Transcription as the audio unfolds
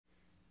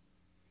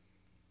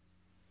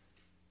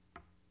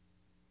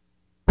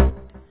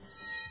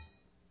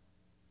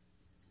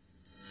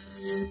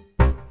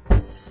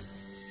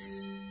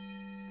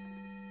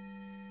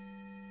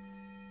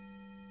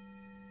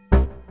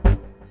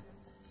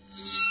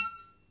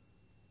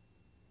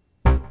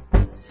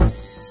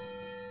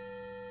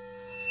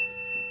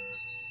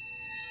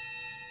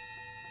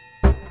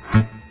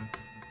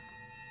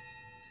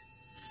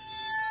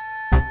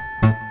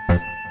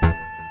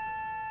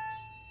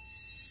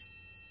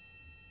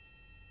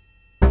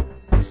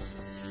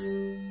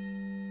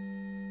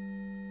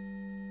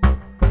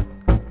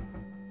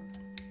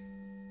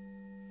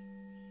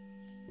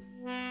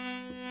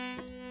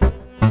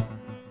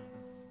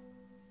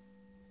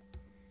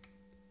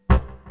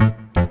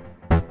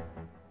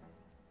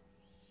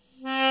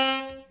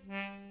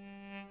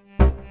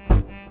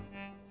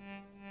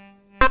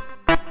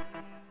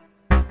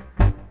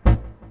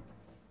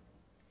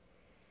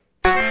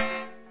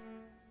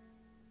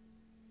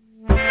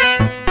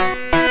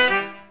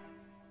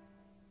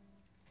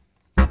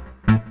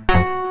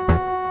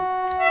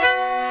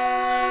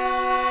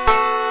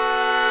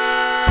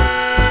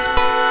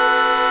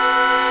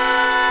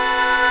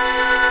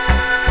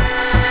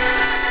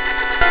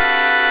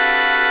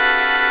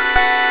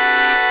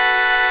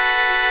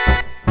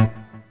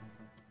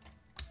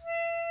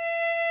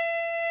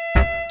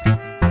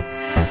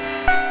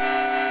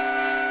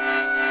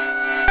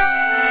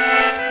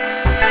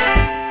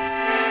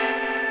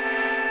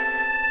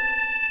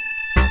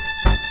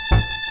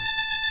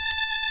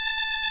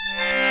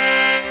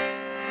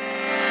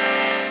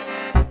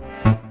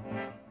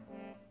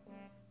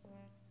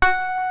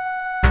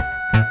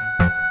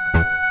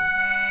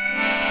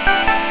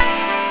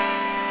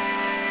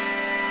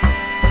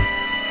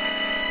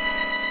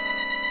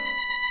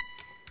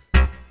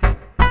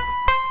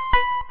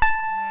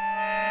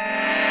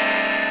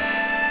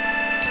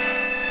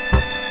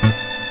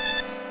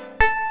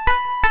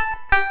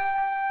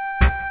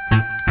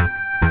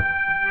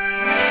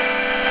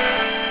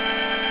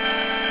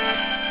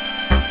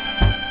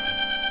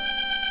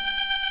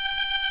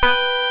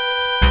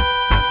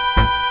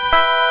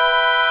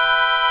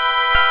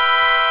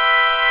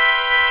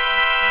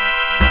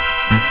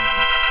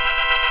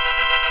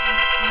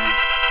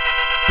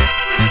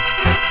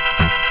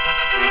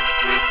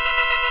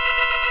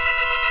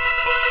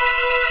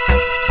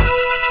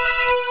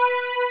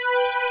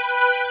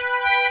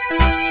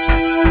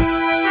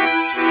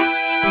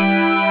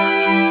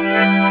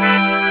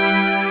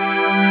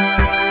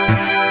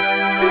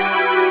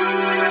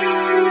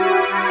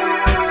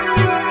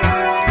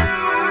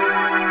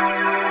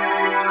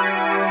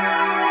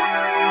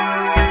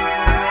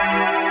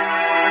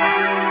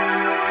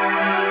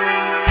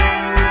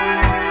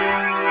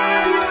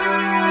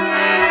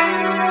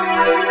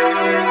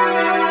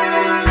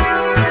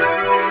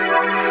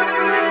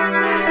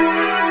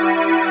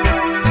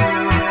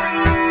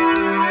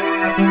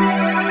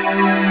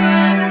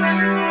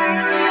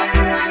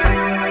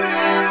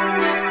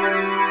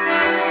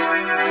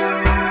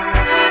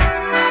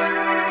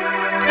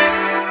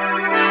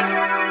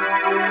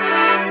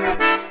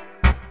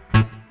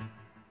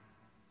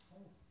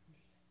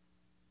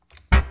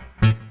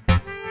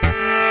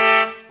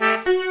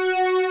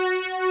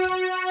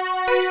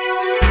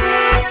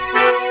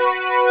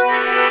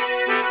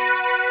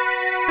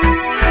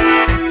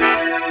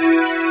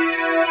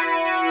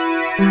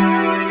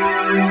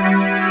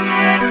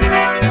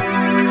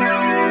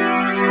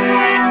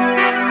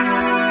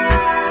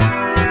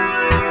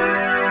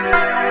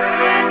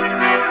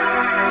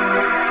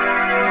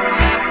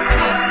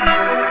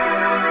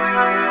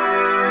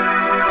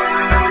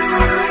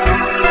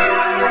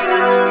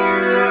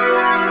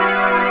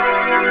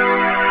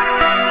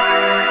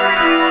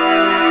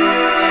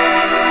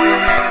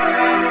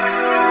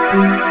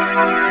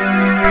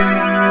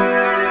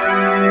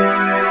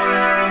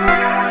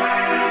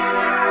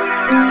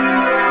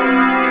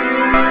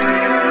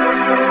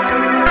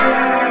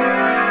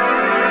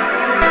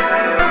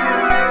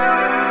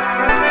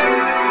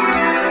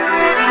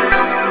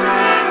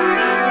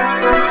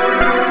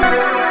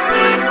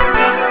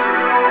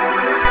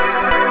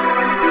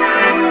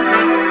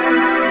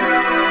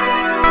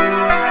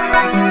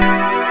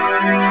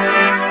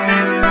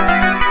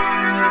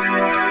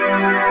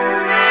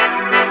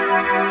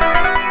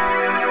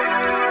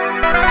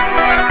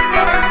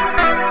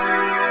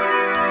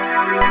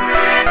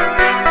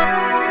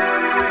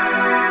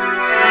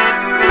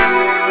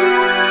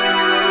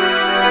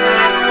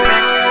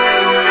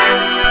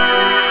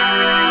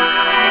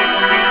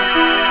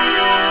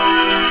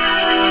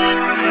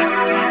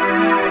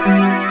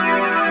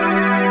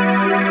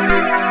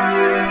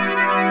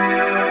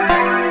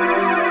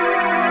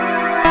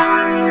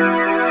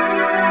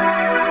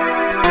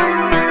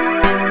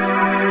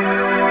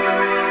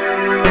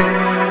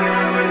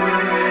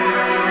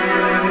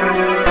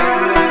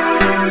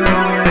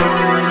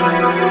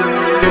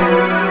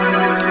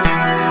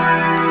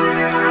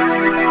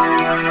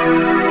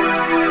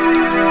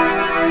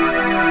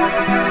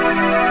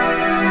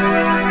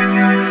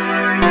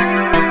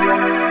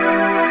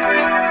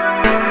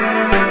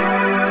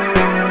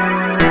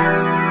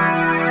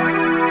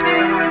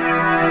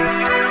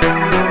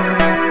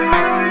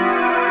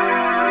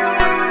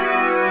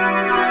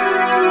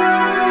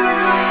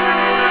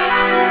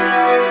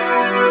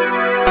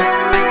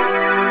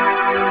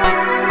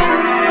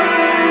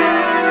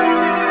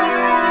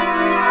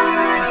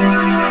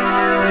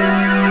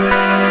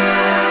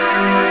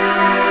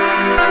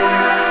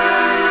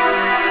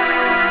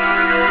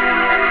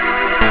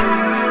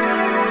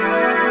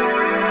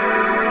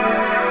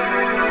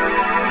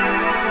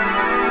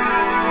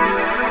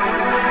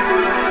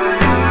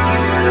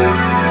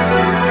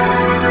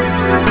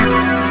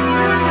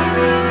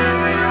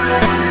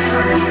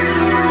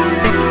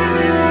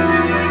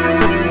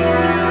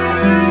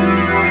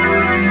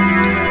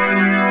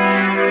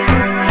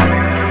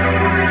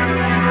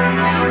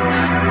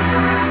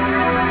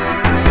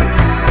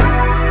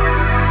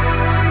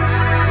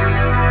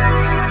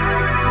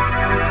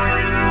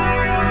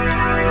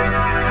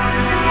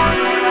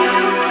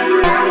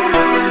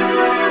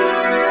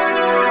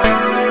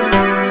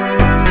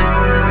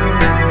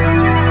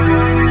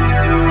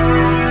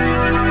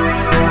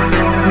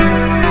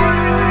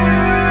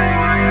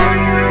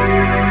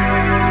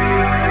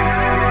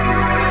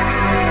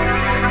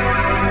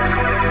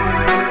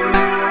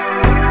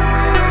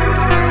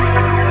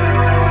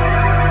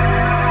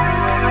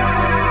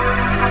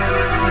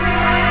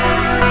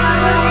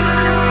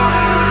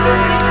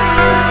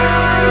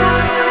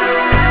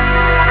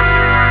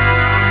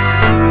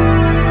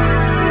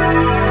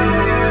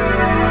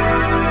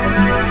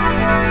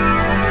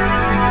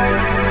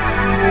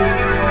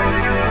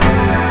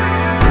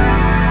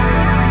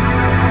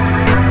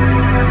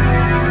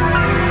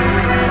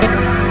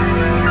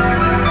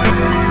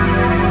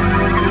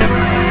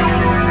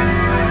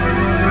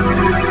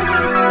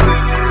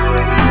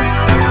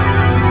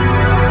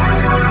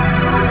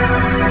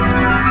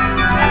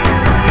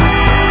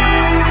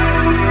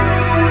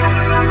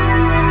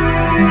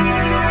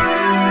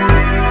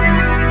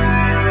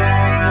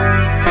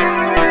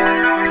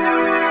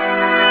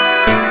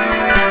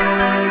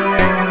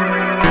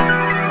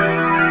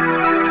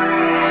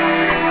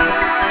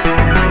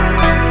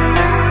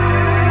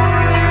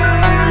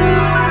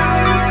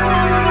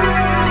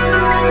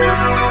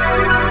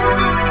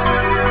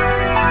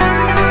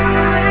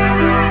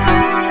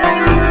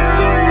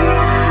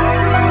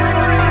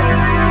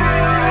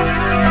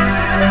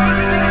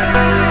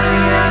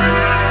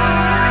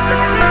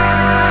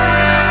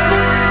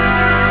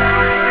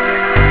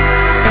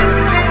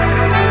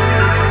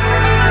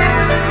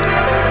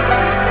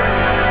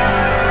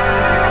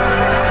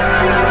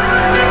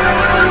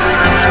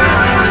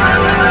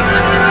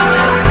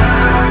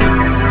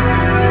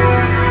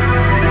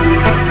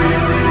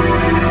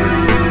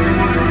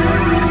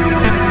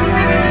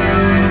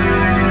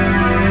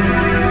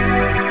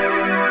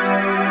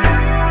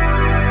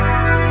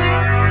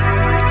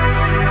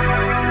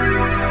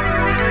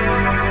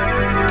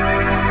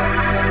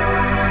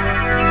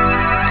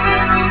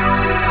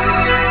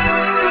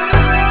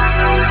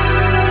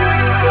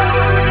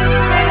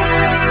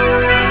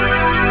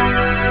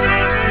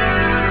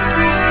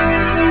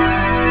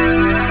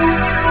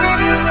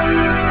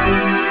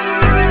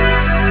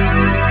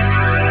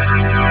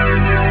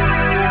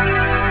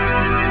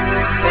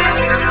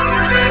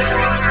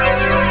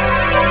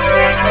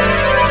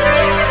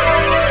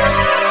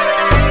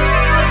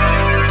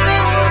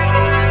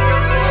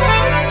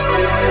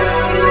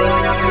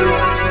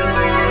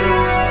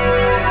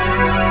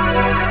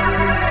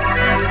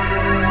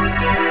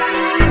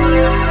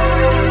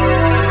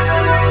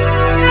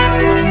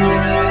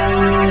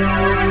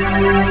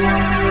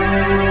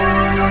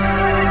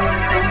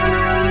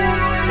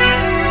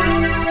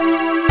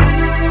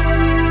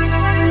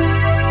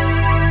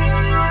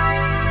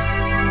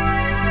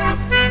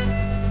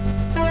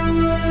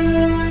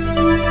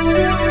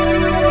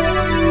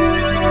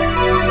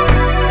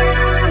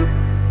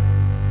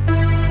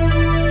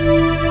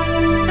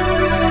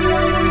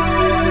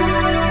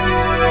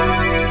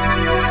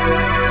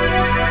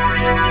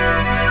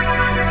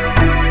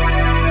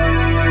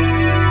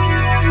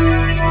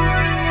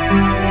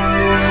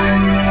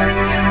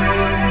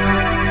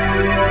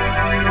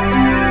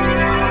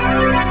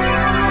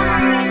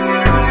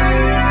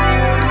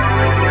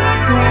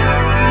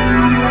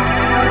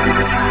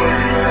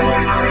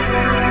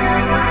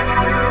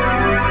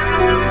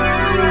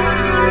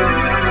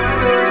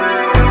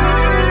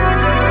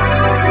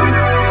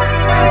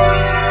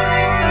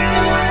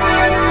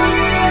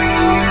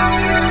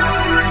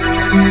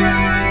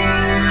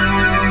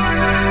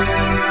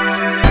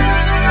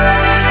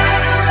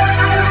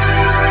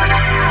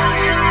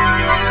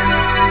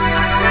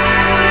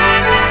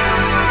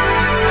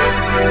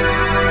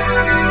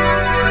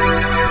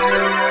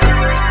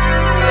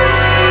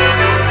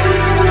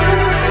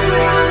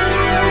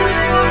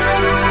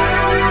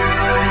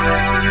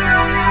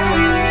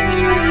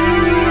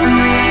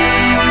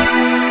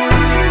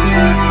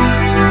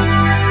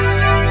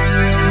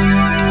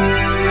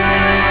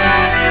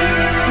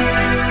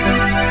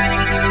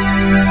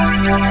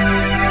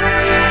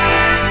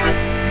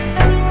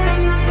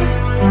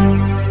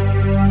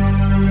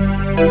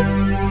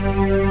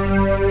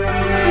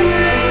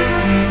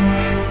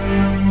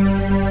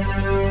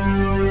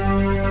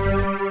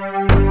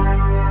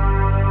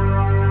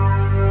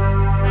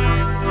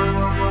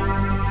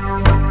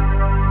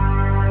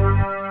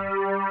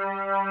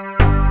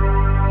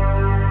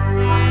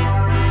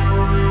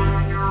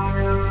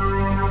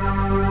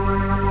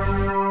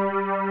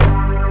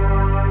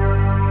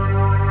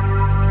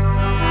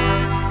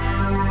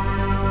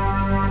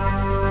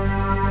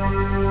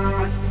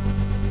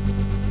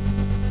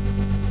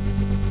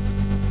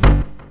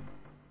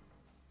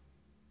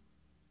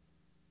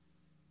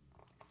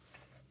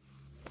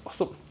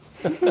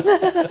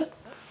Awesome.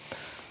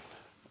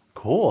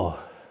 Cool.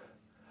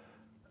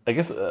 I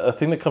guess a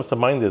thing that comes to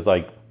mind is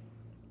like,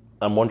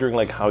 I'm wondering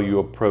like how you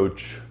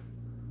approach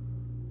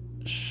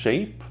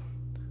shape.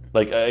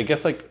 Like, I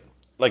guess like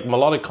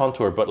melodic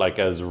contour, but like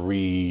as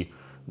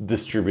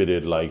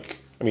redistributed, like,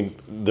 I mean,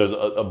 there's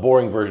a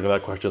boring version of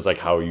that question is like,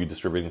 how are you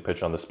distributing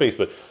pitch on the space?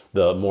 But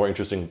the more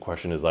interesting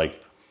question is like,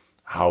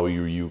 how are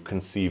you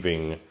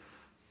conceiving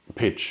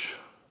pitch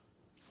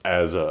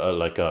as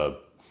a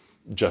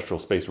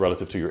gestural space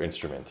relative to your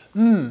instrument?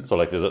 So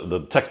like there's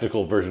the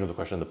technical version of the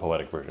question and the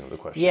poetic version of the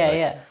question. Yeah,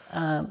 right?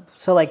 yeah.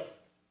 So like,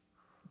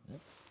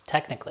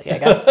 technically, I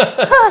guess.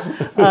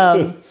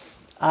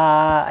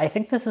 I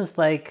think this is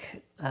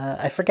like,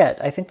 I forget.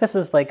 I think this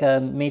is like a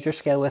major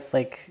scale with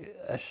like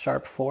a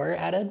sharp 4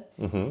 added.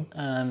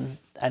 And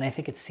I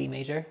think it's C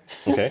major.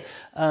 Okay.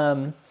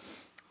 And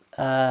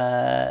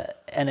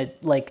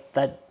it like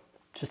that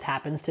just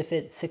happens to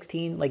fit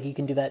 16. Like you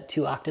can do that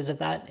 2 octaves of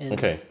that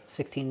in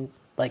 16,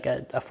 like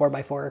a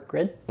 4x4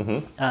 grid.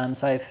 So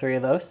I have 3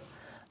 of those.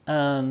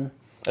 And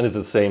is it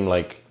the same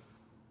like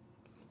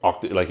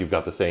octave? Like you've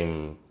got the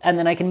same. And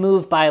then I can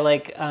move by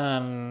like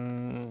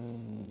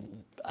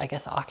I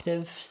guess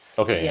octaves.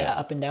 Okay. Yeah,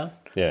 up and down.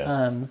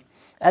 Yeah.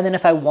 And then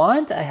if I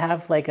want, I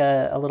have like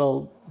a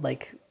little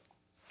like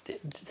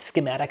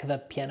schematic of a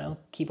piano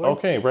keyboard.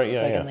 Okay, right, yeah,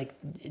 so I yeah. can like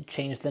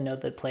change the note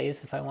that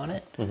plays if I want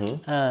it.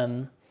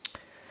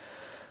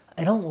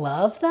 I don't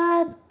love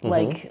that.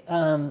 Like,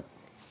 in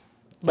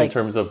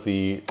terms of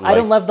the, like, I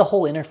don't love the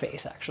whole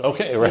interface actually.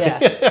 Okay, right.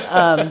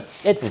 Yeah.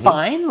 It's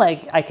fine.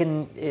 Like I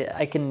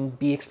can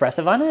be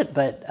expressive on it,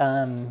 but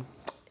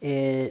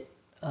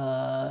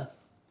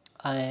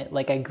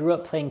I grew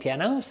up playing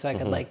piano, so I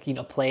could like, you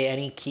know, play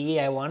any key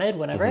I wanted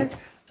whenever.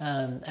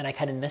 And I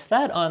kind of missed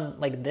that on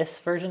like this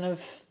version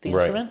of the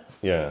instrument.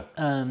 Yeah.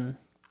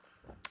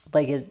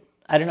 Like it,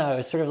 I don't know, it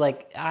was sort of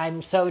like,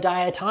 I'm so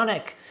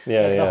diatonic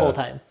the whole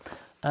time.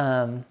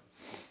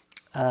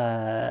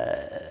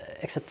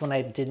 Except when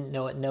I didn't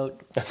know what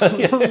note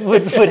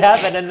would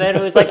happen. And then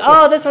it was like,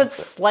 oh, this one's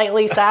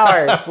slightly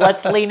sour.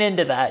 Let's lean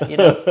into that, you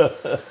know?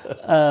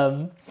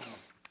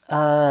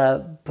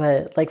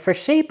 But like for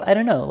shape, I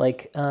don't know,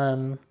 like,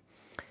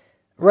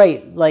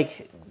 right.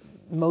 Like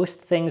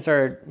most things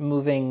are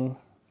moving,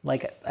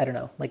 like, I don't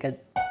know, like it's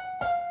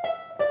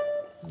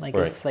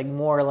like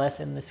more or less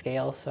in the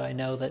scale. So I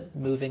know that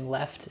moving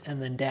left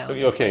and then down.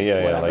 Okay. Is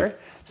like whatever. Like...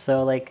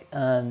 So like,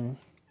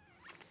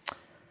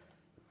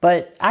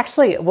 but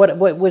actually what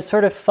was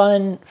sort of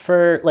fun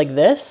for like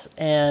this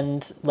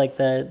and like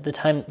the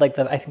time, like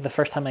I think the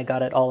first time I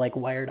got it all like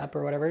wired up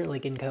or whatever,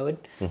 like in code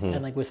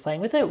and like was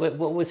playing with it.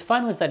 What was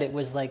fun was that it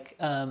was like,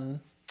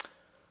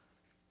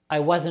 I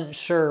wasn't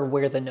sure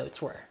where the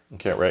notes were.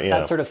 Okay, right, yeah.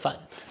 That's sort of fun.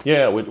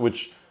 Yeah,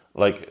 which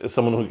like as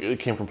someone who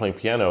came from playing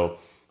piano,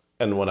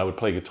 and when I would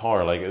play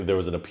guitar, like there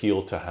was an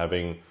appeal to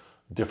having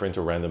different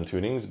or random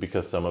tunings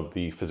because some of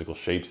the physical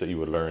shapes that you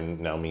would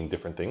learn now mean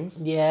different things.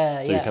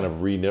 Yeah, so you kind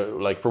of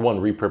like for one,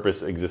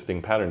 repurpose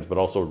existing patterns, but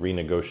also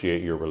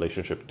renegotiate your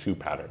relationship to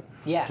pattern.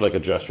 Yeah. So like a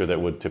gesture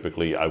that would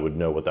typically, I would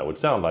know what that would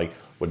sound like,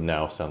 would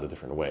now sound a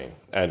different way.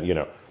 And you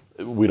know,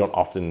 we don't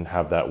often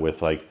have that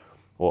with like,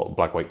 well,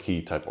 black, white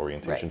key type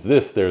orientations.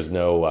 Right. There's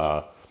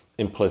no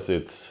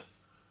implicit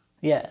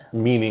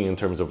meaning in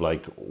terms of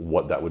like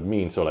what that would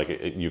mean. So like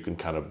you can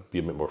kind of be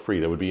a bit more free.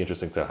 That would be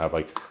interesting to have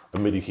like a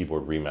MIDI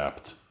keyboard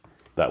remapped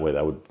that way.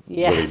 That would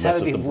really mess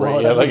with the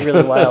brain. That would be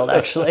really wild,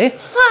 actually.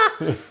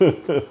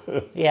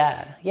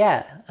 Yeah.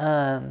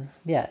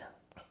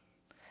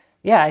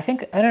 I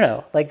think, I don't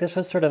know, like this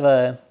was sort of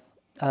a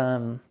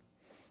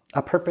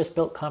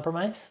purpose-built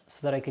compromise so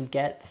that I could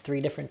get 3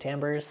 different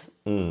timbres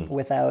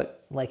without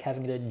like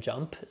having to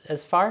jump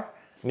as far.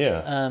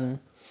 Yeah.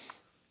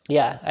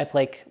 I've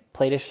like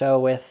played a show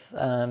with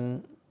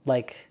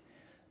like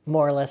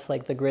more or less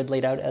like the grid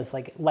laid out as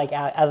like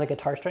as a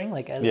guitar string,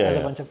 like as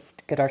a bunch of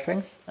guitar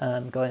strings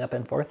going up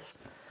and forths.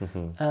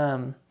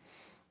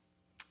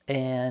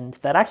 And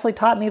that actually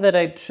taught me that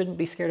I shouldn't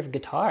be scared of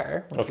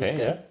guitar, which was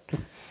good.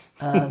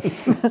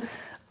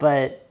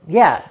 But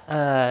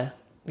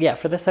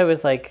for this I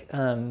was like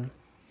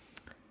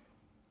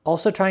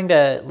also trying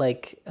to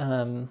like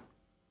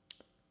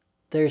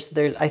there's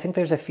I think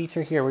there's a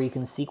feature here where you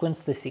can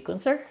sequence the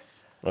sequencer.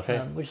 Okay.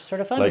 Which is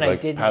sort of fun. Like, and I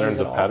did patterns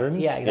use it of all. patterns?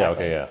 Yeah,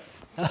 exactly. Yeah,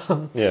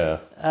 okay, yeah.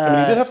 I mean,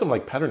 you did have some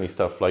like patterny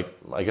stuff, like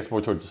I guess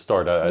more towards the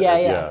start. Like,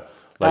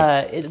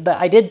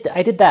 I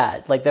did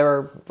that. Like there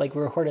were like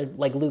recorded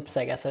like loops,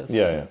 I guess, of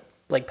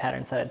like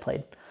patterns that I'd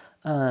played.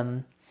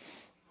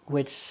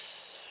 Which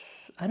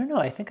I don't know.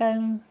 I think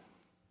I'm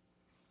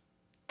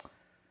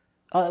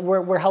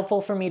were helpful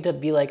for me to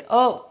be like,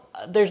 oh,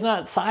 there's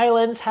not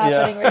silence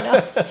happening right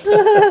now.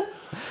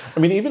 I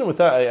mean, even with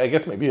that, I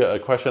guess maybe a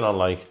question on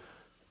like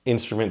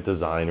instrument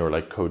design or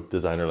like code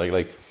design or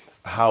like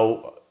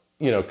how,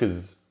 you know,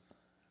 because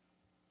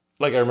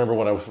like I remember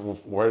when I was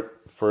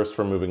first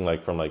from moving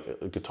like from like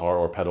a guitar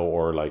or pedal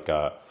or like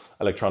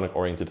electronic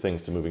oriented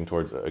things to moving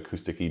towards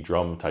acoustic-y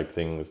drum type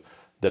things,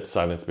 that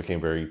silence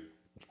became very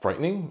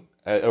frightening,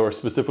 or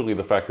specifically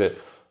the fact that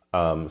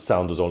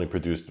sound was only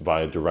produced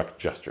via direct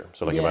gesture.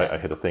 So like if Yeah. I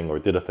hit a thing or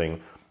did a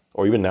thing,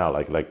 or even now,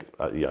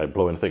 I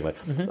blow in a thing, like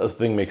a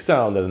thing makes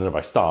sound, and then if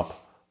I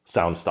stop,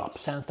 sound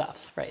stops. Sound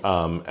stops, right.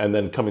 And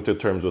then coming to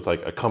terms with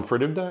like a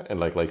comfort in that, and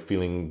like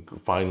feeling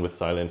fine with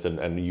silence,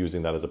 and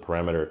using that as a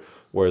parameter.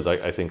 Whereas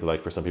I think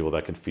like for some people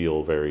that could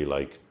feel very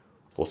like,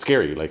 well,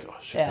 scary, like, oh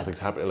shit, nothing's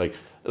happening.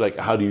 Like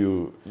how do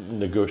you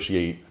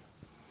negotiate?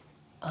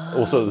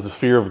 Also, the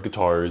fear of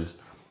guitars,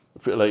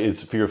 like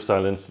is fear of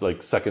silence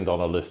like second on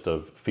a list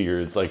of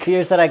fears? Like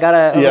Fears that I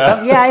gotta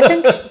overcome? Yeah, I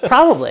think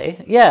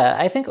probably. Yeah,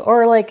 I think,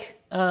 or like,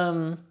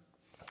 yeah,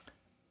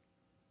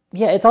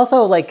 it's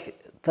also like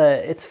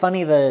it's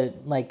funny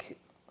like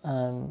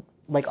on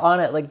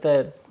it, like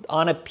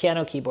on a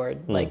piano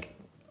keyboard, like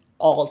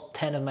all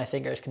 10 of my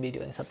fingers can be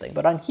doing something.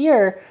 But on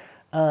here,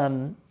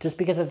 just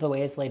because of the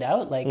way it's laid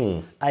out, like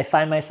I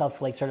find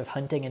myself like sort of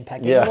hunting and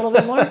pecking a little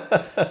bit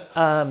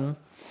more.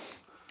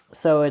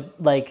 So it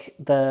like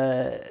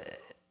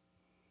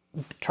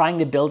trying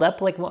to build up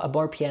like a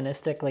more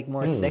pianistic, like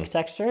more thick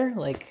texture,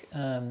 like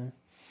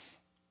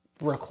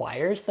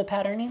requires the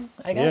patterning,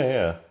 I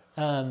guess.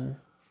 Yeah.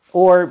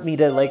 Or me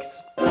to like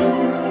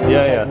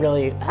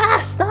really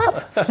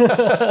stop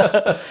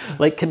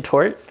like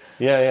contort.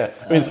 Yeah.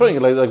 I mean, it's funny.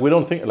 Like we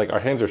don't think like our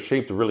hands are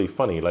shaped really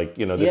funny. Like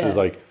this is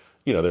like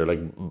they're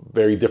like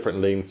very different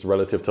lengths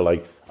relative to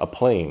like a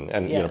plane,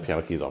 and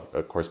piano keys are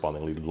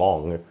correspondingly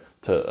long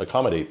to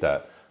accommodate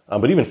that.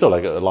 But even still,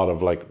 like a lot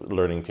of like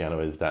learning piano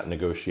is that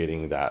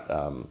negotiating that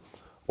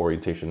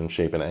orientation and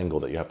shape and angle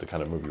that you have to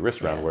kind of move your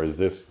wrist around. Whereas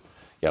this,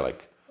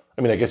 like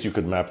I mean, I guess you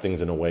could map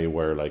things in a way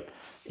where like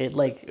it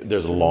like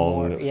there's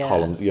long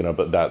columns,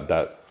 but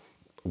that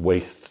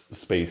wastes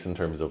space in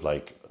terms of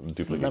like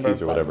duplicate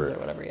keys or whatever.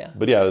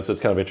 But yeah, so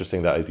it's kind of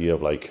interesting, that idea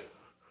of like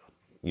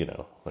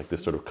like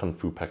this sort of kung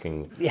fu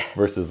pecking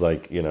versus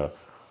like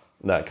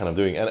that kind of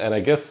doing, and I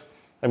guess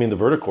I mean the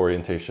vertical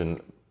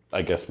orientation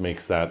I guess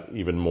makes that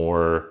even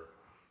more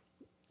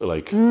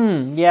like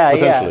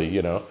potentially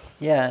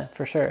yeah,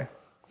 for sure.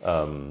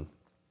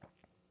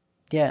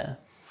 Yeah,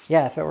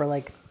 if it were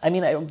like, I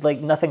mean, like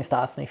nothing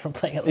stops me from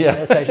playing it like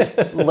this. I just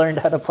learned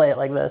how to play it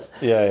like this.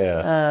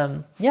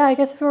 Yeah. I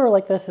guess if it were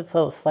like this, it's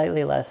a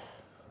slightly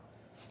less,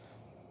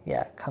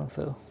 kung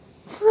fu.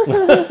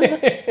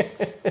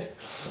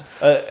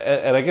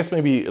 And I guess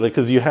maybe like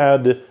because you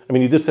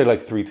did say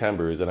like 3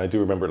 timbres, and I do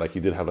remember like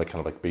you did have like kind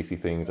of like bassy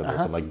things, and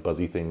there's some like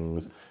buzzy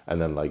things,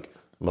 and then like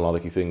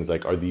melodic things.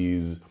 Like are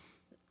these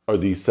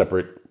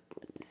separate?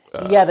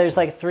 There's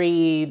like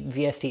 3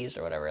 VSTs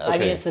or whatever. Okay. I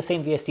mean, it's the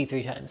same VST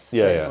 3 times.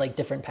 Like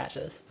different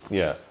patches.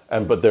 Yeah,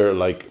 but they're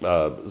like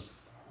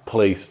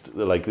placed,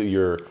 like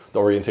the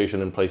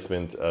orientation and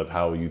placement of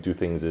how you do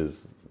things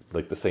is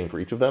like the same for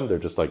each of them. They're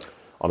just like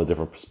on a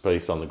different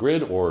space on the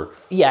grid, or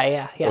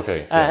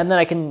okay, and then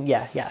I can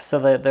so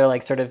they're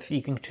like sort of,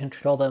 you can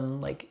control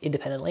them like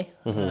independently,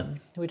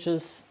 which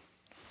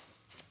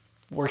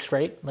works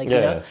great. Like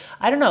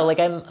I don't know, like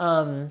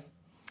I'm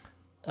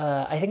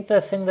I think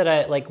the thing that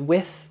I like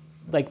with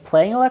like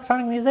playing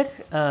electronic music,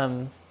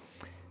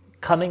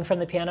 coming from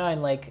the piano,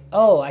 I'm like,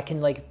 I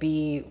can like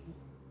be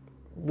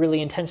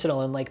really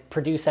intentional and like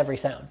produce every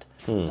sound.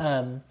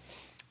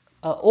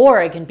 Or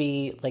I can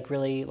be like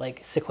really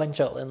like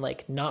sequential and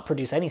like not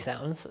produce any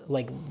sounds,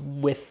 like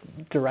with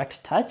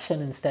direct touch,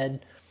 and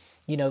instead,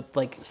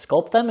 like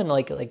sculpt them and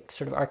like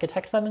sort of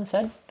architect them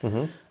instead.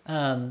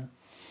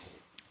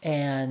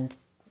 And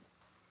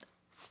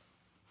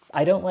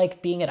I don't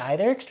like being at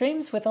either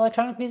extremes with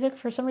electronic music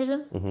for some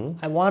reason.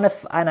 I want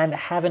to, and I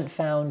haven't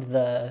found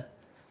the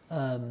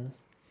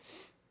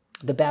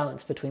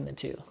balance between the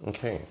two.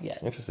 Okay. Yeah.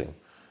 Interesting.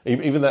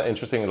 Even that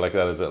interesting, like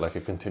that is like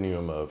a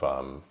continuum of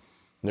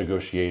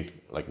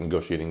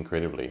negotiating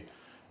creatively,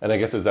 and I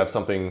guess is that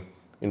something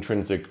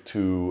intrinsic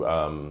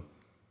to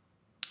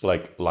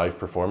like live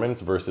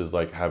performance versus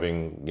like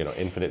having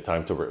infinite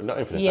time to not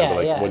infinite time,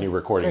 but like when you're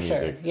recording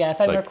music. Yeah,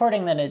 if I'm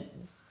recording, then it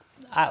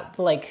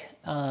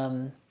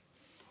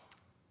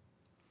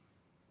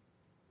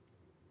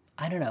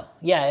I don't know.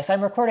 Yeah, if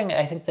I'm recording,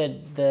 I think that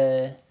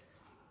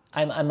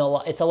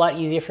it's a lot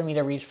easier for me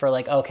to reach for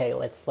like, okay,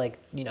 let's like,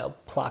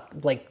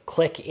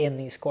 click in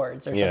these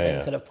chords or something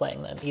instead of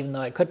playing them, even though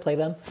I could play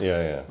them.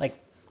 Like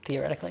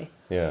theoretically.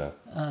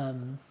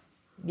 And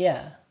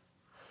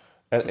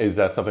is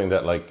that something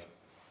that like,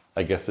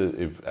 I guess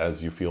if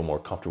as you feel more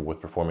comfortable with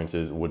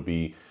performances would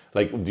be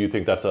like, do you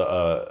think that's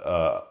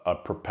a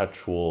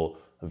perpetual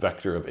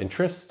vector of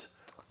interest,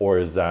 or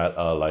is that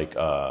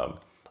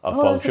a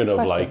function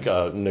of like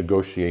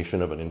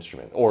negotiation of an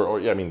instrument, or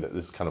I mean,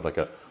 this is kind of like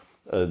a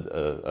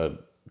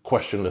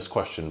questionless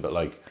question, but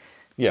like,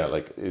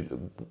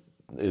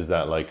 is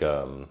that like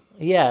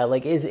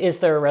like is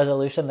there a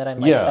resolution that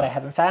I'm like that I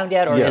haven't found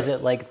yet, or is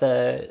it like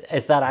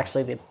is that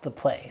actually the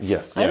play?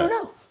 I don't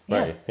know.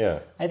 Right.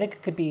 I think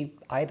it could be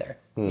either.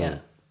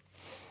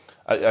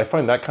 I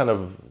find that kind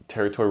of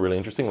territory really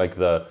interesting. Like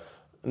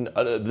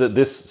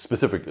this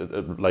specific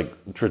like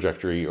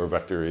trajectory or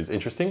vector is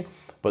interesting,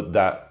 but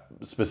that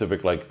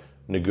specific like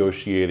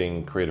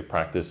negotiating creative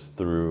practice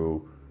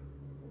through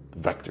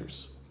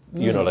vectors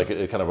You know, like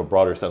a kind of a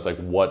broader sense, like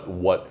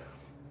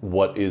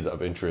what is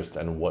of interest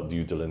and what do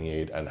you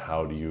delineate and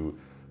how do you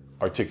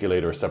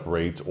articulate or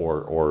separate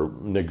or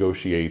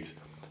negotiate,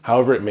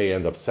 however it may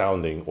end up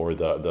sounding, or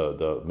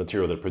the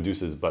material that it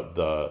produces, but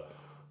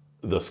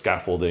the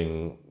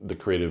scaffolding, the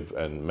creative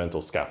and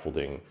mental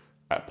scaffolding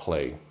at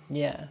play.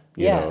 Yeah.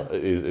 You know,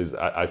 is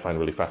I find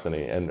really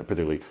fascinating, and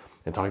particularly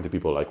in talking to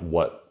people, like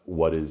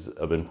what is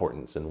of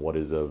importance and what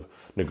is of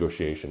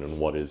negotiation and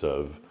what is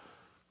of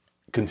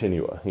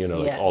continua. You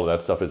know, like all of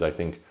that stuff is, I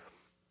think,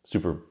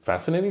 super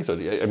fascinating. So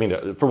I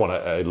mean, for one,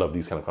 I love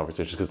these kind of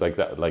conversations because like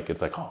that, like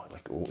it's like, oh,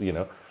 like, you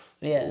know,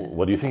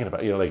 what are you thinking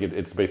about? You know, like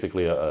it's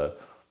basically a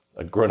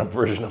grown-up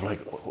version of like,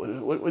 what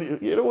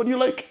do you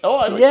like? Oh,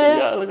 I like,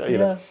 I like that. You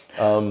know,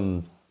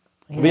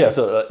 but yeah.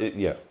 So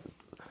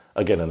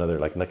again, another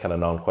like kind of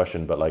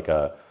non-question, but like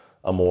a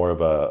more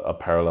of a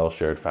parallel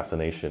shared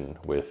fascination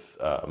with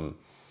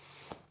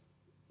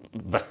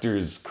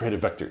vectors,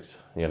 creative vectors.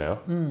 You know,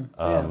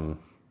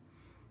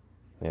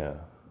 yeah.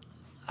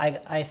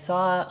 I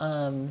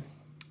saw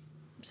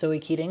Zoe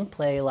Keating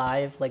play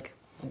live like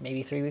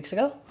maybe 3 weeks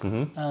ago.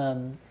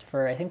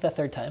 For I think the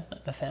third time. I'm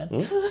a fan.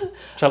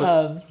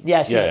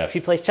 Cellist. She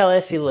plays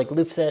cellist. She like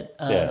loops it.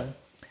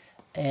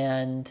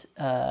 And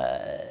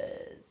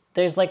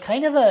there's like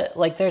kind of a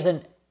like there's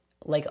an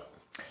like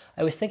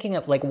I was thinking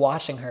of like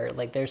watching her,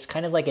 like there's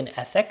kind of like an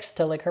ethics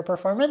to like her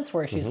performance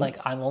where she's like,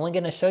 I'm only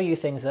going to show you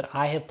things that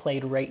I have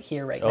played right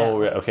here, right now.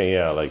 Oh, okay,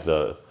 yeah, like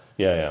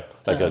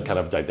like a kind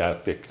of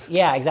didactic.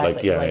 Yeah,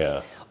 exactly.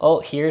 Like,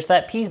 oh, here's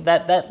that piece,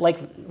 that like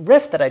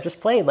riff that I just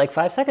played like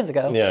 5 seconds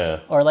ago.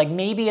 Yeah. Or like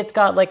maybe it's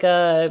got like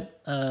a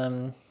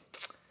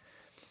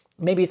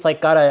maybe it's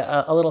like got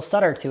a little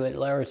stutter to it,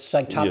 or it's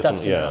like chopped up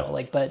somehow.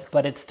 Like,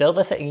 but it's still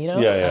the same, you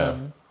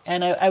know.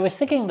 And I was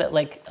thinking that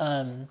like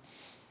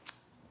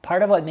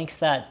part of what makes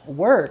that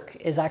work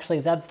is actually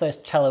that the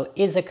cello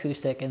is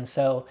acoustic, and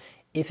so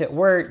if it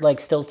were like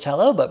still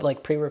cello but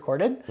like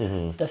pre-recorded,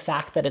 the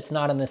fact that it's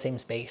not in the same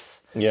space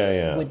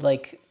would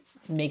like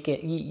make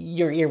it,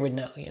 your ear would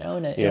know, you know,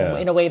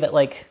 in a way that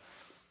like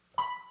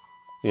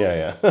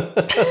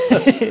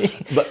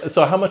But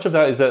so how much of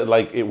that is that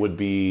like it would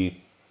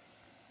be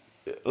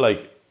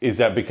like, is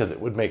that because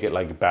it would make it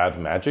like bad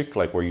magic,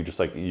 like where you just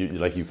like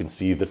you can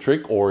see the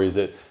trick, or is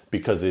it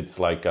because it's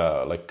like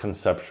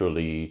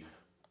conceptually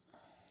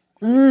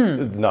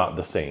not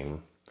the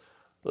same?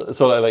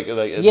 So like to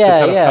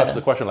kind of touch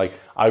the question, like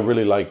I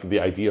really like the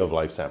idea of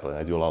live sampling.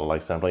 I do a lot of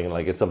live sampling, and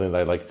like it's something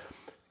that I like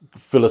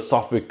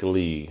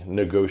philosophically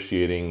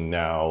negotiating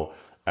now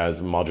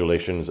as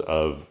modulations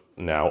of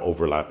now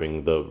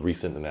overlapping the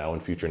recent now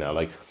and future now.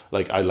 Like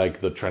I like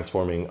the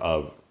transforming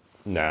of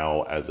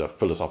now as a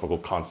philosophical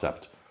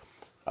concept,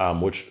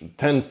 which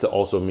tends to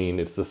also mean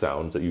it's the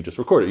sounds that you just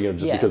recorded, you know,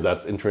 just because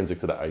that's intrinsic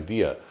to the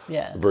idea.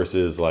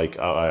 Versus like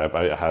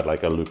I had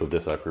like a loop of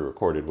this that I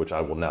pre-recorded, which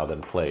I will now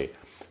then play.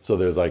 So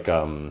there's like,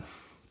 so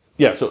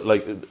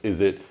like,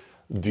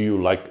 do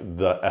you like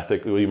the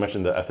ethic? Well, you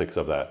mentioned the ethics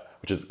of that,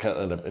 which is kind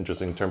of an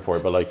interesting term for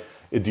it, but like,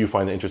 do you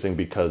find it interesting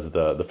because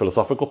the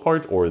philosophical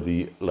part, or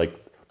the like,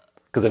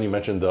 because then you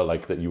mentioned the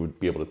like that you would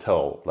be able to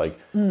tell, like,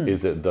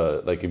 is it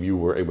the, like if you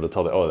were able to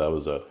tell that, oh, that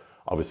was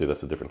obviously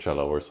that's a different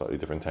cello or slightly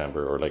different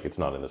timbre, or like it's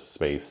not in this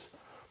space.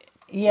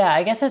 Yeah,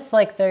 I guess it's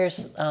like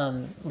there's,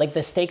 like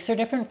the stakes are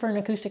different for an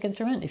acoustic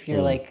instrument if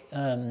you're like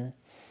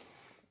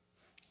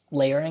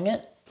layering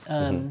it.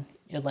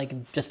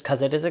 Like just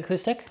because it is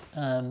acoustic,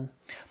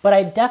 but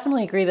I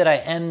definitely agree that I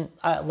am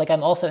like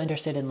I'm also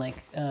interested in like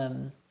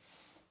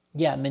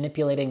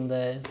manipulating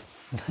the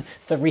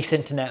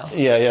recent now.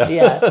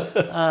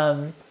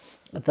 The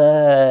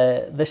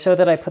show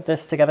that I put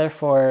this together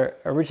for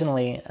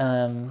originally,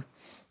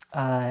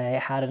 I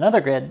had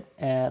another grid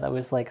that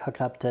was like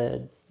hooked up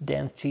to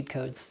Dan's cheat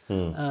codes,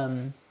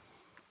 and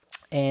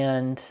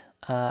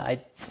I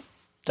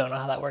don't know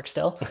how that works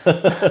still,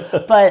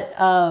 but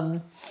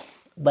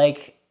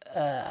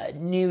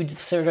knew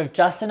sort of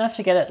just enough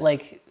to get it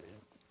like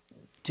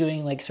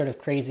doing like sort of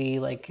crazy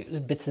like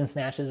bits and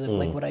snatches of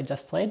like what I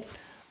just played,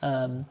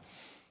 and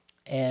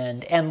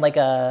like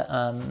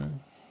a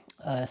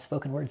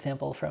spoken word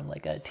sample from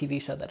like a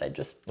TV show that I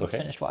just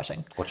finished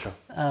watching. What show?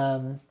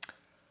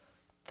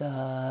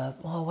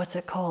 What's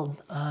it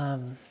called?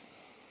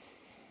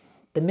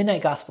 The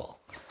Midnight Gospel.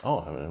 Oh,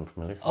 I'm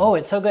familiar. Oh,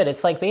 it's so good.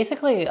 It's like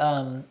basically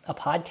a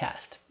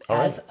podcast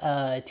as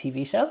a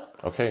TV show.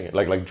 Okay,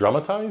 like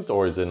dramatized,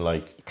 or is in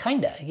like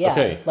kinda, yeah.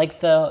 Okay.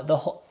 Like the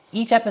whole,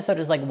 each episode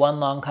is like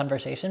one long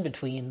conversation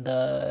between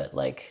the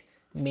like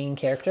main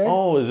character.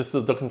 Oh, is this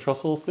the Duncan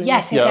Trussell thing?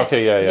 Yes.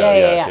 Okay,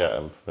 yeah.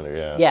 I'm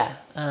familiar. Yeah.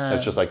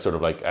 It's just like sort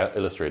of like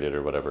illustrated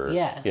or whatever.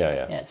 Yeah.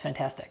 It's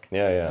fantastic.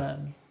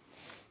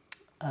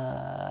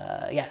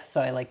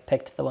 So I like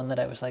picked the one that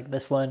I was like,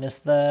 this one is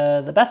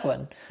the best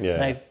one. Yeah.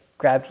 And I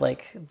grabbed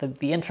like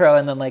the intro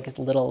and then like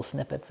little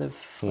snippets of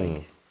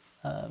like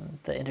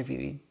the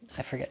interviewee,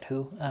 I forget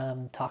who,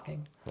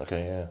 talking.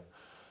 Okay, yeah.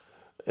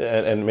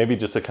 And maybe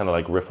just to kind of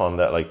like riff on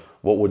that, like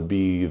what would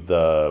be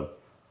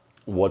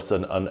what's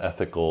an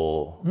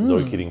unethical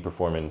Zoe Keating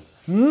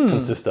performance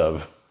consist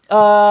of?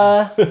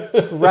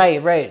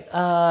 Right.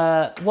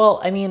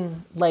 Well, I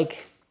mean,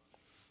 like,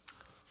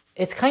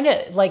 it's kind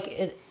of like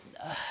it,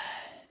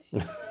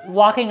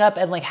 walking up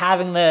and like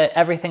having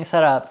everything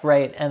set up,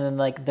 right? And then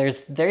like there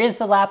is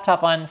the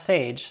laptop on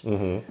stage.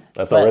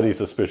 That's already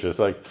suspicious.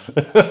 Like,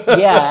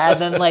 yeah,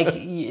 and then like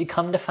you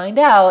come to find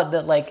out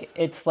that like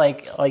it's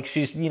like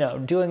she's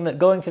going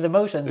through the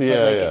motions, but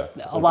like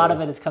a lot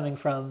of it is coming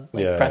from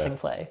like pressing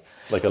play,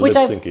 like a lip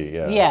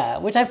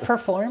syncing, which I've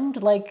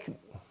performed like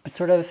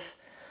sort of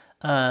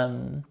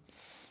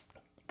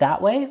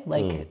that way,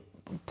 like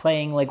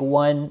playing like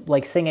one,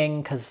 like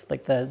singing because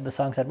like the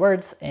songs had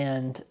words,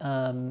 and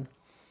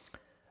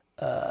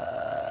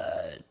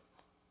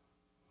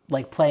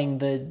like playing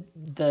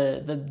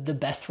the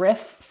best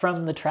riff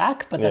from the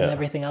track, but then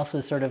everything else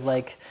is sort of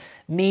like,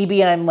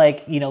 maybe I'm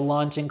like,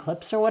 launching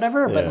clips or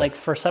whatever, but like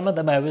for some of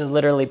them I was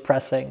literally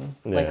pressing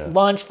like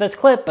launch this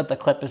clip, but the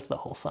clip is the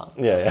whole song.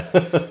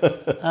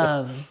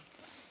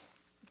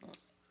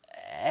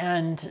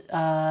 And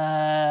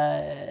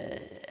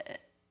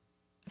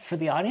for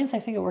the audience, I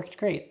think it worked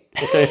great.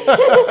 Okay.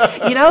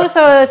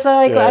 So it's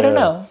like, I don't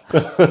know.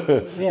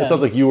 It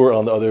sounds like you were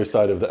on the other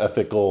side of the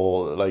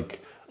ethical,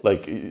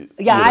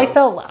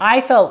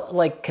 I felt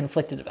like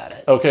conflicted about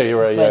it. Okay, you're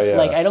right. But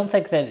like, I don't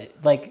think that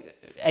like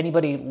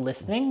anybody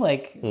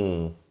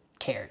listening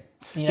cared.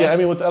 Yeah, I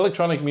mean, with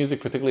electronic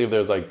music, particularly if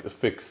there's like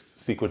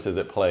fixed sequences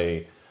at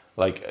play,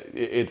 like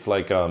it's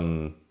like I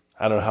don't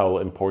know how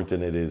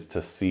important it is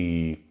to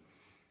see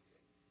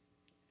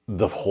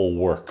the whole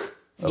work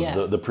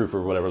of the proof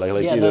or whatever.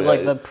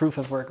 The proof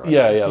of work. Like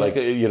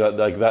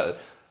that.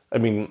 I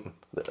mean,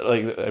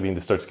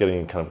 this starts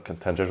getting kind of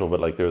contentious, but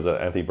like there's an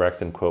Anthony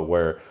Braxton quote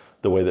where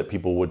the way that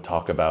people would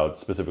talk about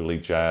specifically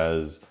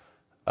jazz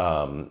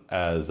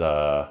as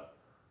I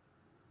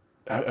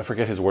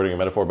forget his wording or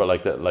metaphor, but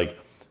like that, like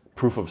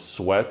proof of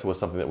sweat was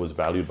something that was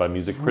valued by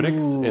music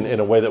critics in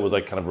a way that was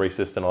like kind of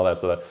racist and all that.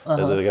 So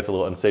that gets a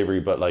little unsavory,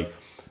 but like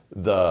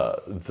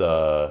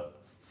the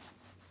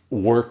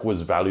work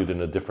was valued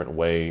in a different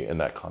way in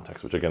that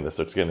context, which again, this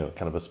starts getting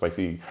kind of a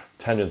spicy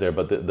tangent there,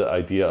 but the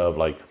idea of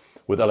like,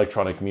 with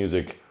electronic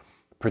music,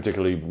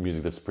 particularly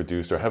music that's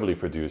produced or heavily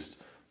produced,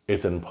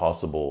 it's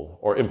impossible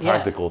or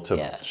impractical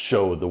to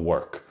show the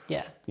work.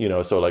 Yeah.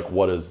 So like,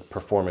 what does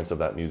performance of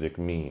that music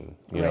mean?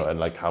 And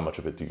like, how much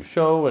of it do you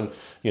show, and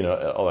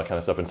all that kind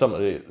of stuff. And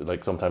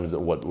sometimes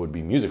what would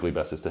be musically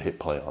best is to hit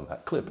play on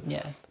that clip.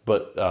 Yeah.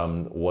 But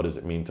what does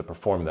it mean to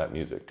perform that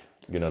music?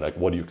 Like,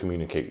 what do you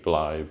communicate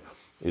live?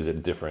 Is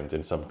it different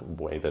in some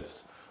way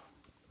that's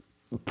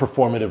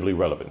performatively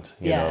relevant?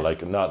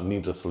 Like not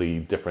needlessly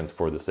different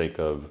for the sake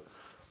of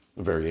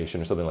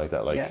variation or something like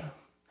that.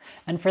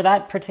 And for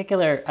that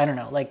particular, I don't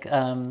know, like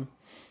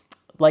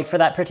for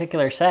that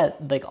particular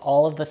set, like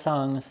all of the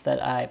songs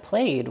that I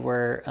played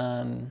were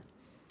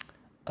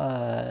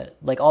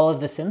like all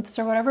of the synths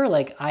or whatever,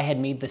 like I had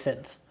made the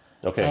synth.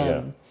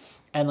 Okay.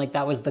 And like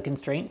that was the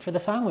constraint for the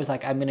song, was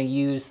like, I'm going to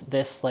use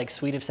this like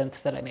suite of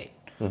synths that I made.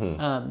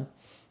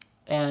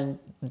 And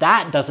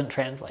that doesn't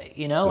translate,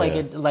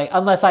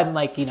 unless I'm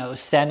like,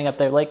 standing up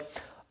there like,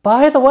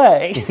 by the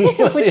way,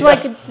 which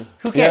like,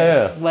 who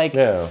cares?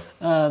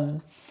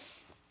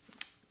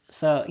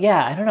 So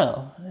yeah, I don't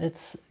know.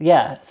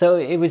 So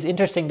it was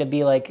interesting to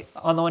be like,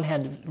 on the one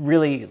hand,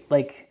 really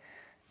like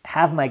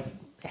have my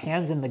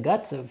hands in the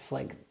guts of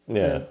like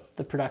the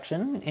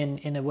production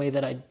in a way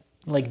that I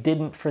like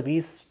didn't for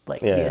these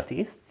like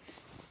VSTs.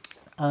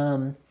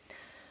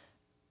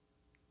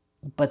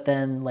 But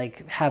then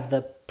like have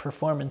the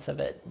performance of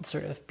it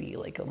sort of be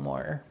like a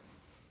more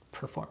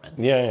performance.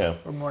 Or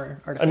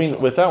more artificial. I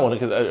mean, with that one,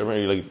 because I remember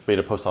you like made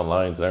a post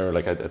online, and I remember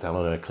like I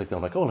downloaded it, I clicked it,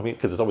 I'm like, oh, let me,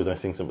 because it's always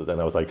nice seeing something. Then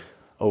I was like,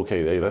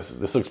 okay, hey,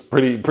 this looks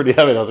pretty heavy.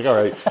 And I was like, all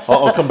right,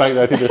 I'll come back.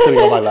 I think they're sitting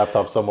on my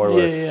laptop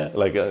somewhere,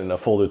 like in a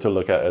folder to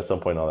look at some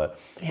point, all that.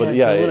 But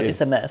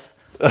it's a mess.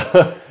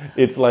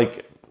 It's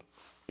like,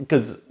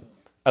 because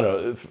I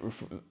don't know,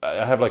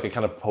 I have like a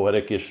kind of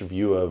poetic-ish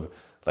view of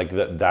like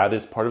that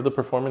is part of the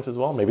performance as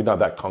well. Maybe not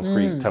that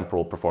concrete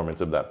temporal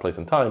performance of that place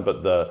and time,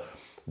 but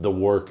the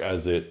work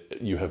as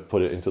you have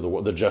put it into the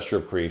world, the gesture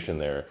of creation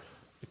there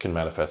can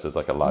manifest as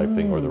like a live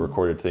thing, or the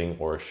recorded thing,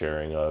 or a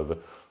sharing of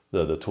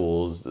the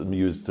tools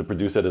used to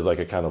produce it, is like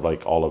a kind of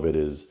like all of it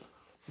is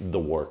the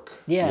work,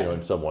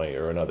 in some way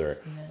or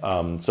another.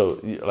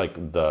 So like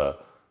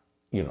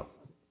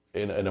in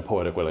a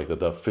poetic way, like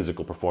the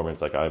physical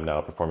performance, like I'm now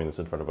performing this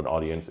in front of an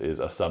audience, is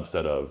a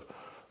subset of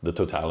the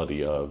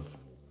totality of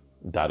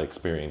that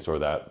experience, or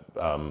that.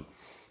 Well,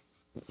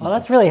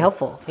 that's really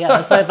helpful.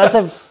 Yeah, that's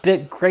a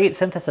great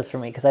synthesis for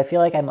me, because I feel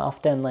like I'm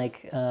often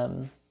like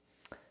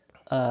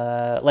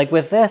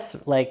with this,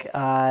 like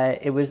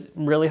it was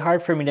really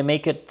hard for me to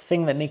make a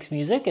thing that makes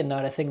music and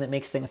not a thing that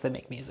makes things that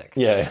make music.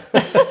 Yeah.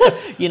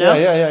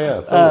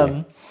 Yeah,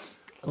 totally.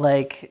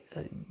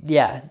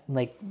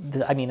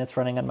 I mean, it's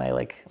running on my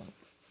like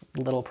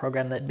little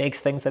program that makes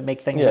things that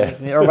make things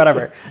that make, or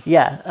whatever.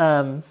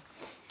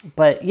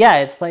 But yeah,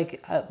 it's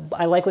like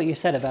I like what you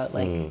said about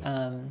like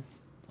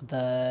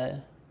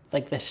the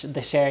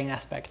sharing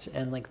aspect,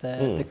 and like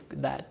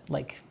that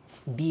like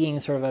being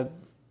sort of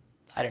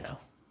I don't know,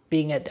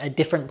 being at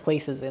different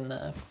places in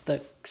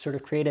the sort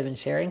of creative and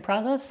sharing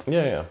process.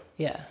 Yeah.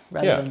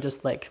 Rather than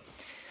just like,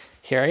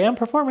 here I am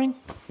performing.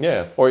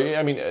 Yeah, or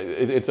I mean,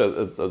 it's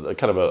a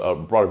kind of a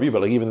broader view,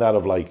 but like even that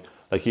of like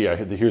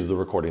here's the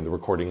recording. The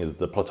recording is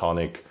the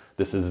platonic.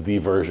 This is the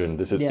version.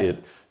 This is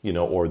it. You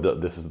know, or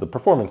this is the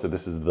performance. And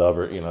this is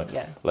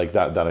the like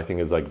that. That I think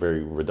is like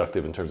very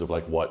reductive in terms of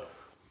like what,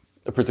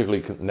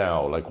 particularly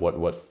now, like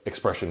what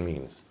expression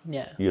means.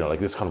 Yeah. You know, like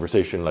this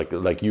conversation,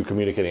 like you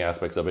communicating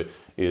aspects of it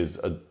is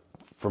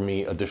for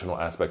me additional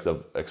aspects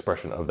of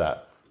expression of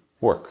that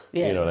work.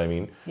 Yeah. You know what I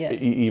mean? Yeah.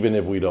 Even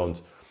if we don't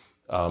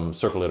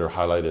circle it or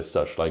highlight as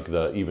such, like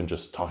even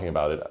just talking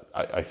about it,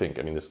 I think,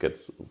 I mean, this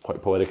gets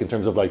quite poetic in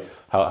terms of like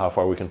how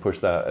far we can push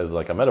that as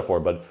like a metaphor,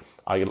 but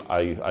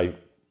I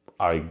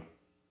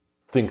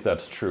think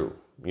that's true,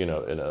 you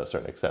know, in a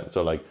certain extent.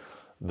 So like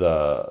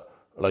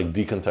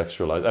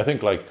decontextualize, I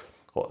think like,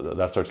 well,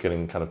 that starts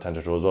getting kind of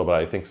tangential as well, but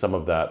I think some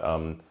of that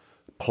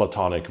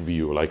platonic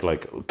view, like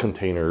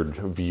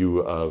containered view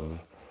of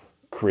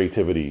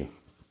creativity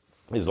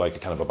is like a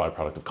kind of a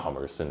byproduct of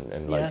commerce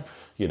and like,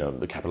 you know,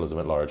 the capitalism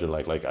at large, and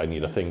like I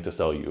need a thing to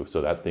sell you,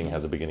 so that thing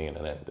has a beginning and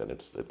an end, and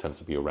it tends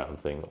to be a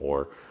round thing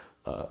or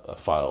a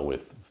file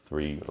with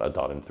a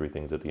dot and three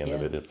things at the end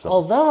of it.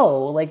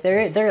 Although like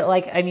they're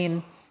like, I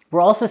mean,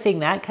 we're also seeing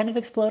that kind of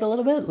explode a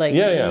little bit. Like,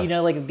 you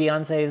know, like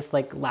Beyonce's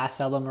like last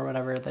album or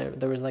whatever,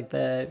 there was like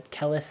the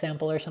Kellis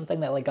sample or something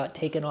that like got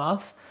taken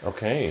off.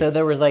 Okay. So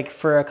there was like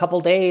for a couple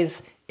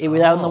days it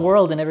was out in the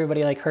world and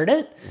everybody like heard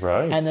it.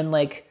 Right. And then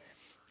like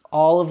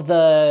all of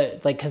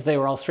the, like, because they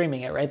were all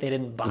streaming it, right? They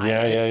didn't buy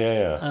it.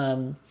 Yeah.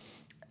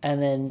 And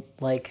then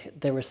like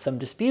there was some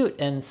dispute,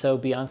 and so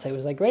Beyonce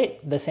was like,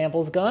 "Great, the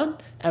sample's gone,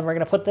 and we're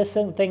gonna put this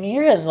thing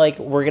here, and like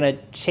we're gonna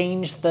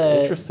change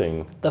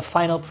the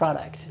final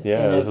product."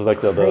 Yeah, this is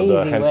like the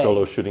Han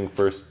Solo shooting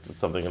first,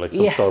 something like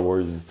some Star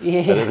Wars.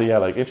 Yeah,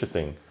 like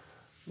interesting.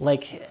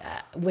 Like,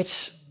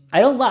 which I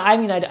don't I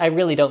mean, I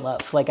really don't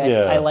love. Like,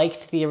 I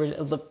liked the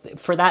original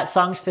for that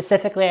song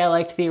specifically. I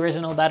liked the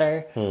original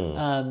better.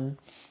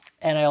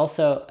 And I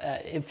also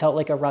it felt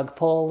like a rug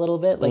pull a little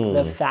bit. Like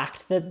the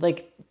fact that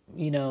like,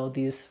 you know,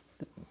 these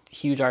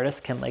huge artists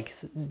can like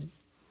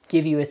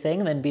give you a thing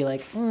and then be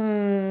like,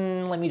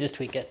 let me just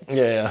tweak it.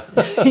 Yeah.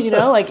 You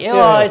know, like,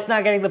 it's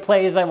not getting the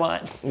plays I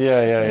want.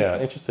 Yeah.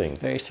 Interesting.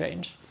 Very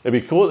strange.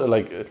 It'd be cool,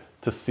 like,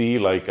 to see,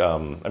 like, I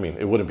mean,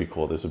 it wouldn't be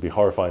cool. This would be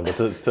horrifying, but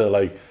to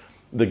like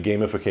the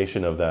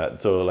gamification of that.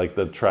 So like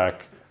the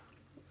track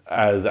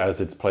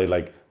as it's played,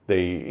 like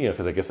they, you know,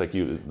 because I guess like they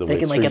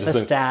can like get the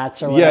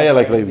stats or whatever. Yeah,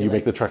 like you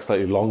make the track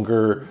slightly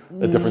longer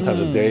at different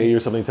times of day or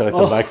something to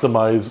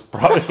maximize,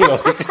 you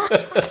know,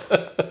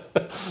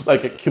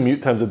 like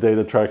commute times of day.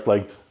 The track's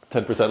like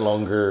 10%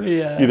 longer.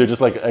 Yeah. Either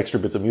just like extra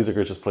bits of music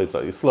or just played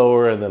slightly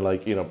slower, and then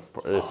like, you know,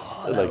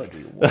 that would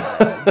be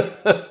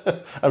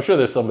wild. I'm sure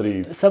there's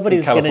somebody's in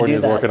California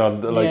is working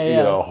on like you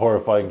know, a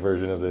horrifying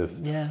version of this.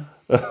 Yeah.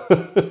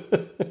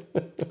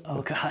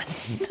 Oh God.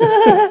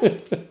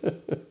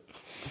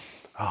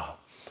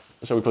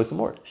 Shall we play some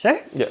more? Sure.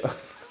 Yeah.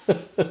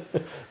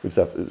 We just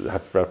have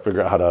to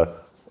figure out how to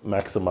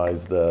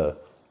maximize the.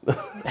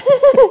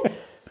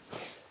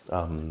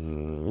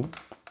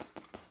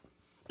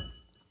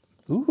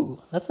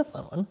 Ooh, that's a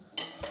fun one.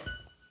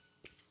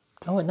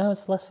 Oh, and now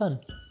it's less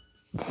fun.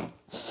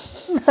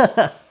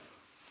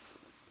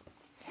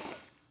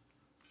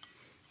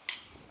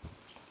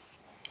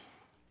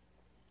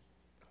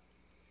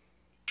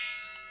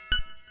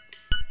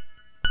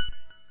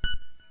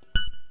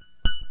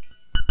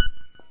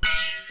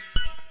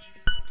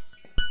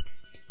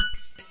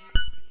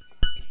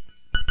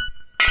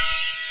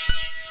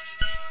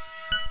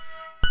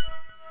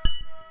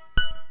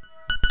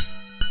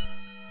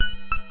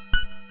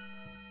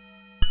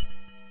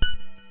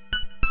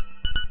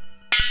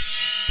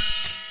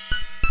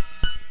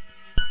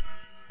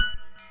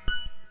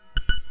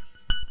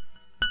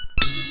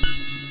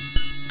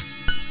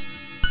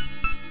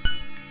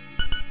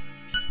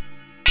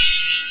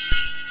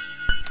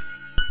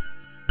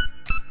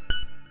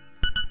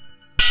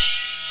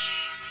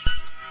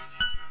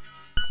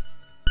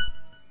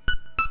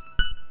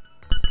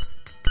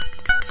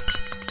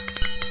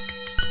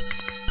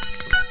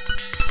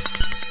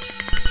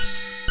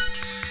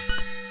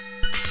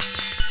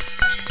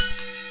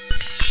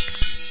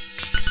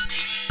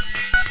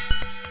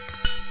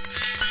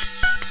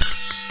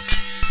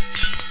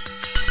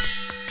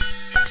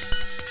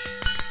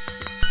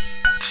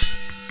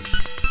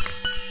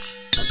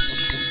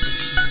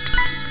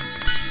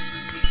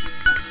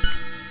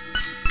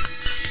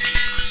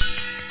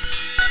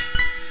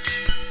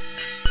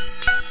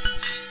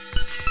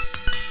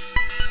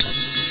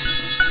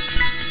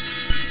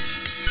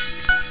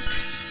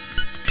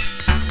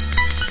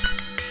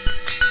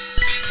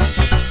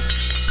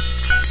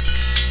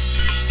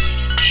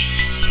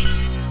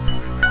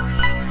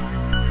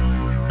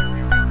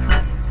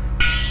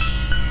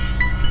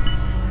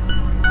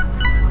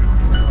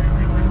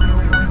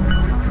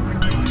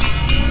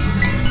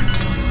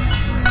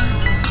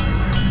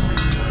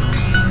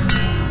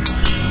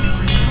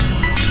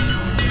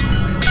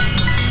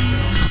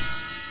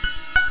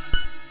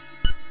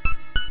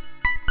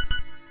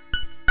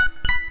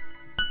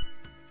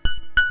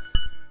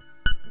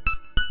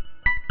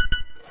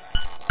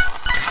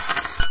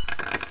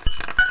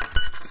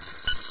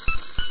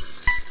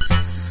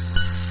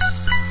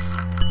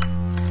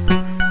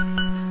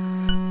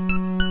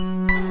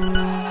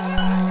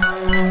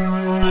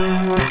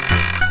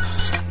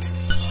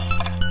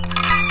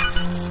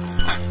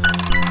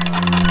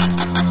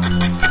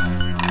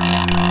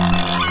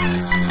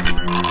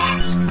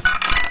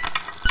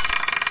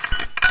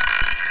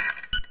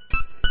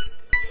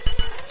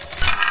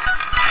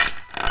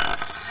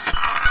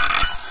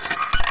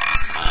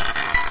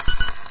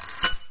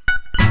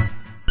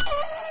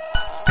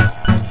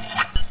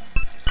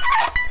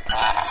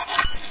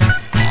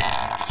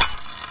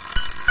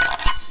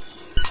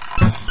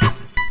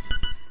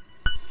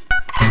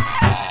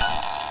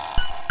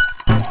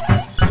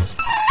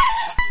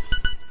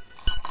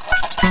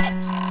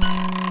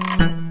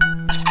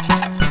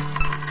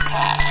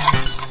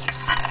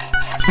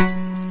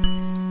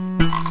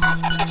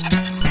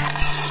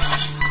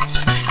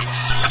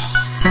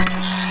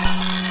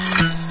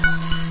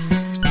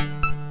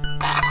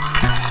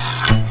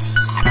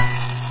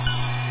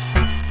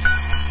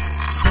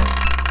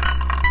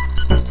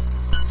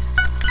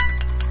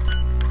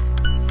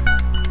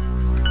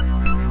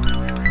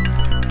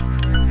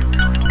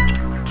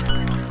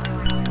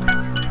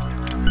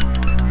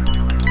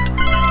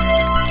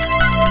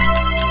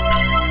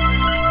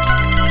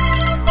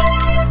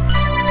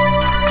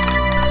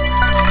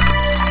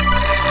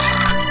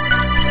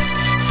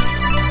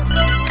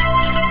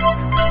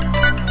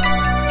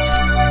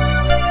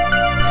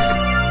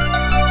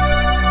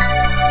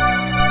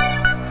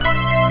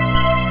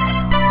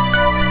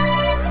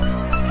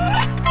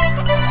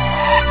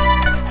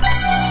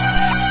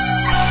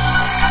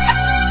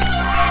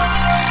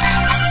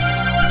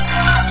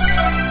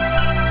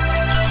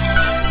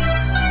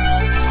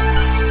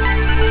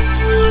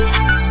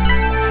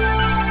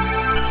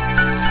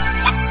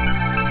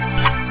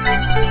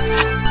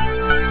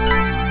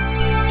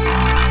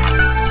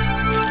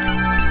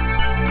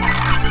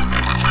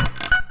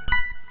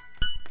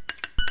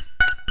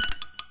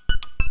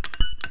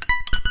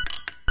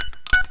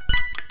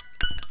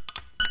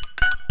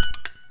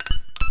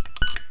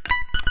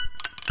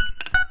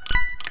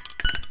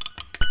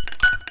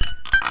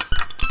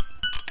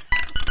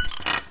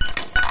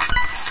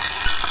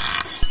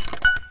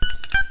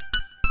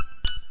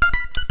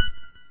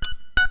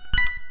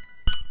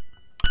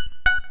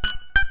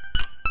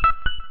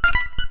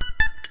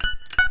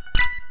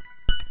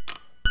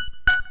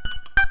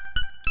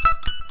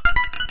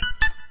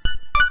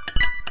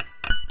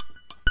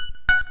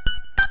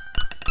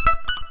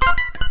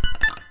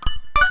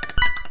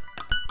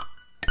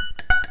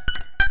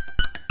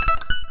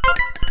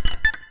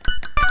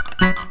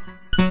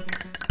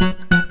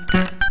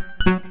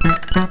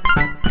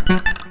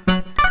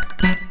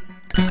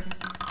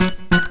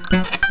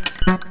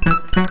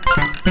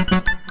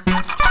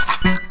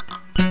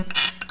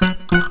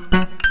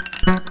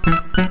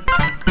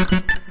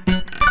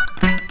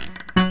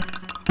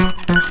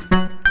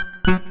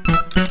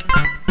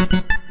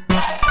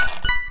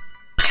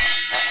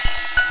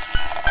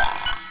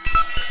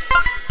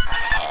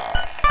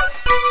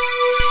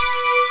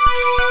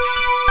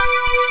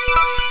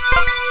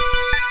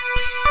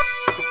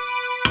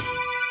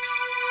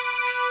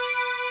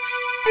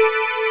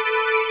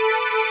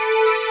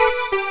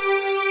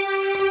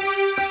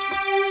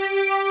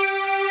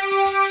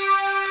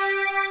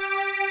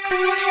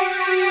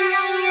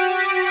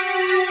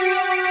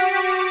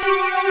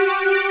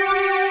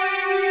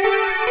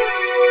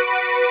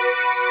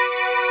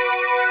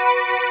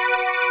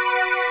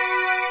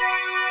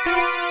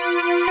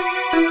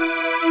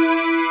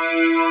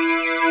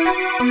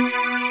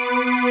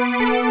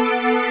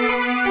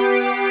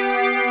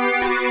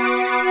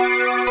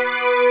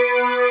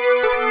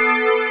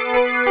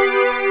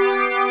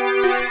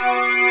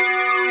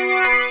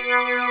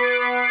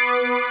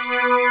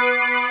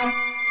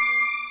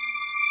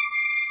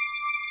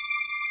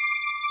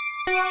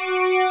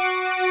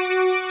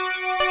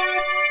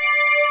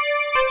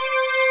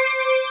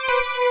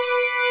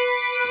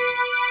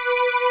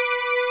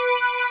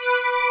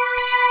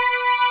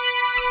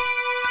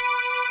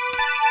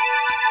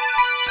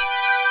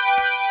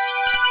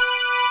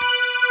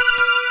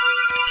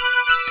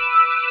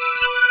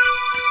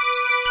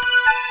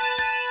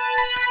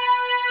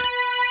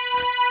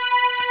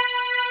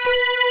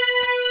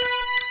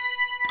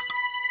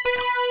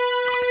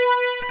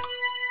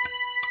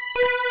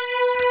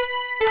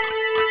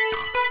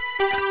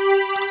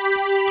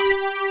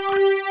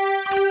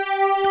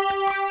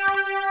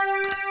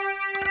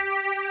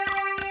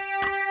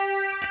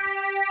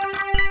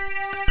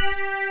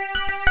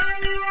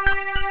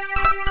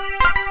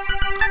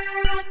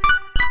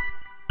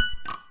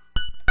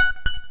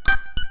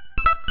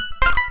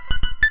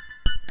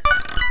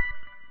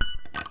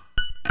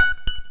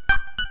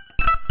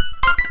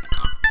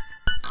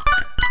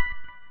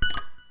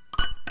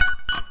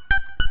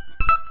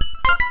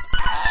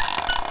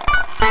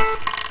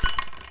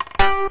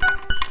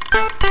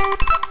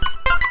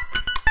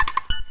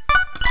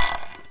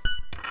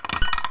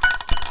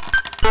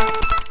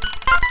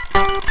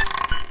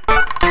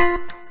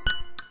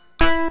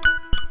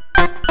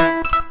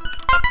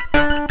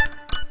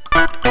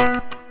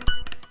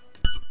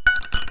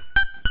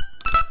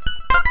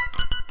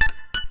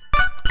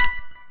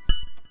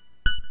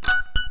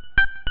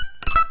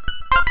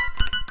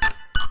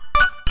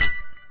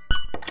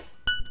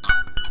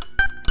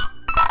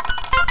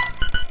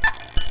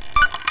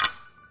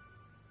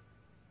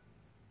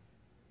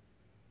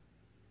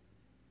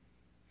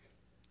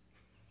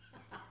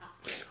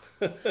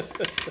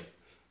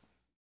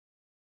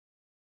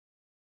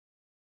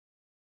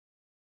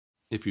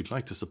 If you'd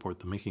like to support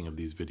the making of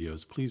these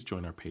videos, please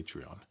join our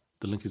Patreon.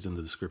 The link is in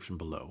the description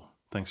below.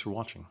 Thanks for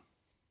watching.